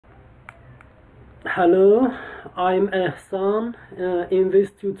Hello, I'm Ehsan. In this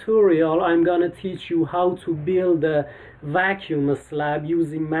tutorial I'm gonna teach you how to build a vacuum slab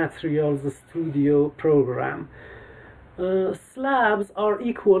using Materials Studio program. Slabs are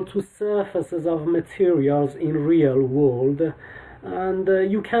equal to surfaces of materials in real world, and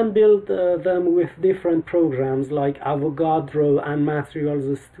you can build them with different programs like Avogadro and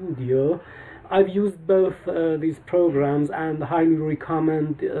Materials Studio. I've used both these programs and highly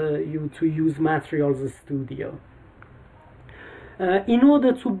recommend you to use Materials Studio. In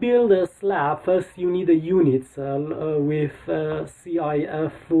order to build a slab, first you need a unit cell with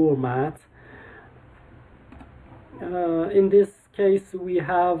CIF format. In this case we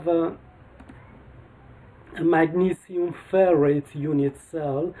have a Magnesium Ferrite unit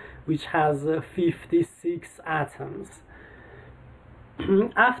cell which has 56 atoms.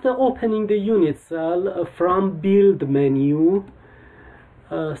 After opening the unit cell, from build menu,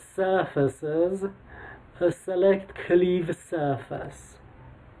 surfaces, select cleave surface.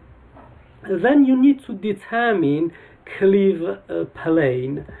 Then you need to determine cleave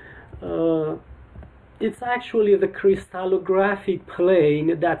plane. It's actually the crystallographic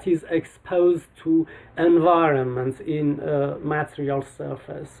plane that is exposed to environment in material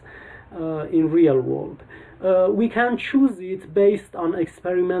surface in real world. We can choose it based on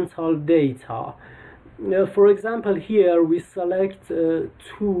experimental data. For example, here we select 2,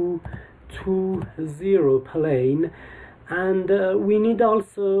 2, 0 plane, and we need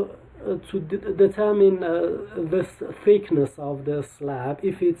also to determine the thickness of the slab.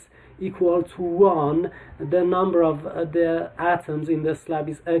 If it's equal to 1, the number of the atoms in the slab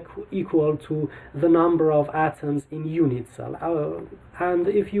is equal to the number of atoms in unit cell. And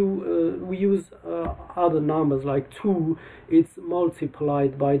if we use other numbers like 2, it's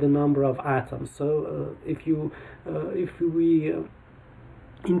multiplied by the number of atoms. So if we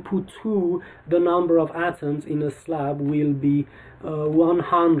input 2, the number of atoms in a slab will be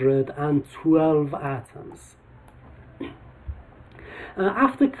 112 atoms.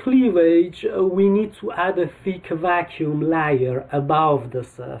 After cleavage, we need to add a thick vacuum layer above the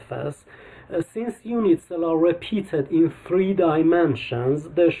surface. Since units are repeated in 3 dimensions,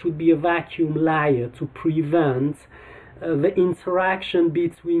 there should be a vacuum layer to prevent the interaction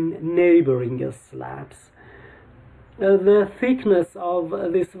between neighboring slabs. The thickness of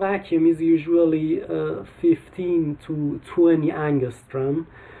this vacuum is usually 15 to 20 angstrom.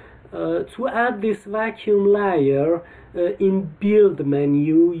 To add this vacuum layer, in build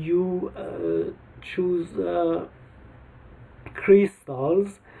menu you choose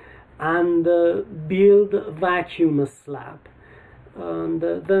crystals and build vacuum slab, and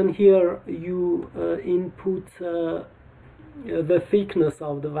then here you input the thickness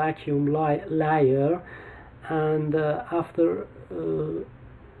of the vacuum layer, and after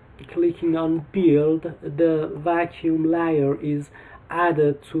clicking on build, the vacuum layer is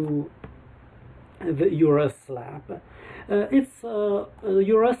added to your slab.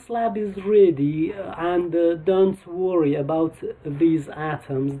 Your slab is ready, and don't worry about these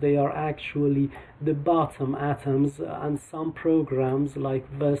atoms. They are actually the bottom atoms, and some programs like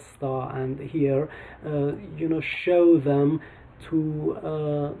Vesta and here show them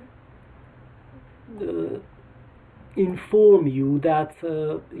to inform you that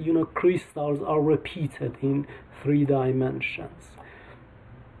crystals are repeated in 3 dimensions.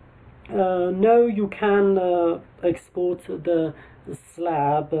 Now you can export the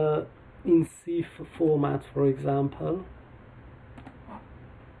slab in CIF format, for example.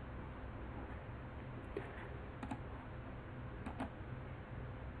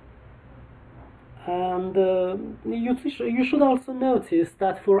 And you should also notice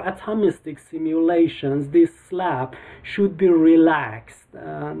that for atomistic simulations, this slab should be relaxed,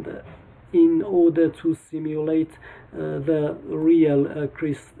 and in order to simulate the real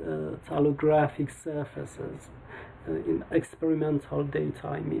crystallographic surfaces in experimental data,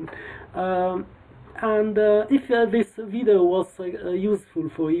 I mean. And if this video was useful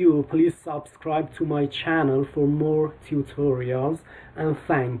for you, please subscribe to my channel for more tutorials, and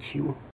thank you.